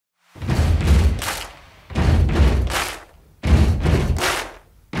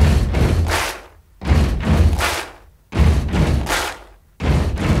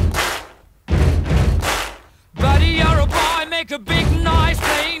make a big noise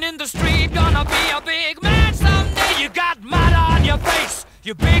playing in the street. Gonna be a big man someday. You got mud on your face,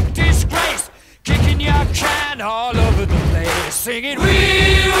 you big disgrace. Kicking your can all over the place, singing, we will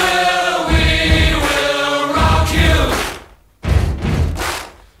rock you.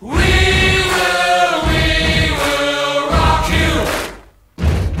 We will rock you.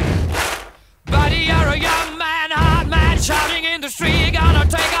 Buddy, you're a young man, hard man, shouting in the street. You're gonna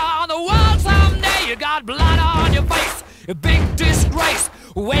take on the world someday. You got blood on your face, a big disgrace,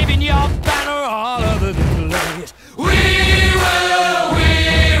 waving your banner all over the place. We will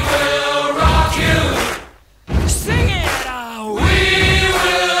rock you. Sing it, we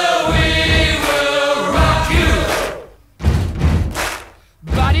will rock you.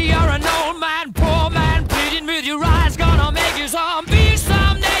 Buddy, you're an old man, poor man, pleading with your eyes. Gonna make you zombie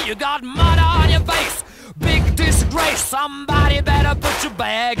someday. You got mud on your face, big disgrace. Somebody better put your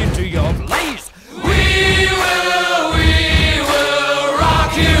bag into your place. We will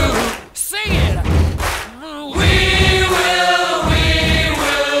rock you. Sing it. We will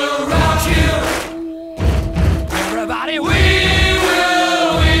rock you. Everybody, we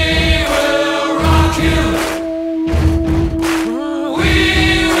will rock you. We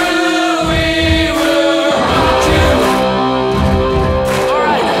will rock you. All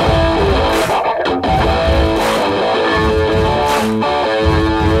right.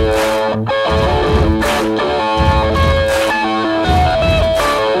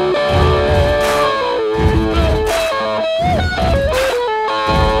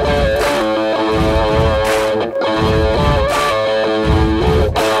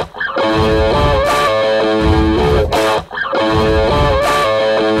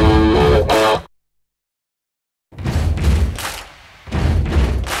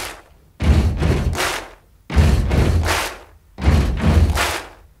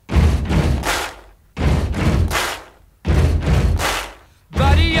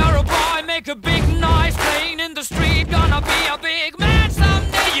 Make a big noise playing in the street. Gonna be a big man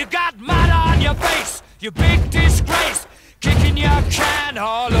someday. You got mud on your face, you big disgrace. Kicking your can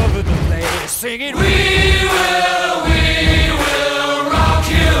all over the place, singing, we will rock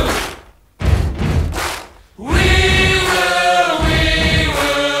you. We will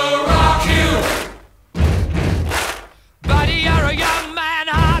rock you. Buddy, you're a young man,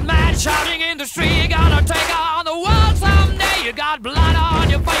 hard man, shouting in the street. You're gonna take on the world someday. You got blood on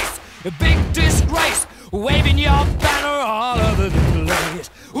your face, a big disgrace, waving your banner all over the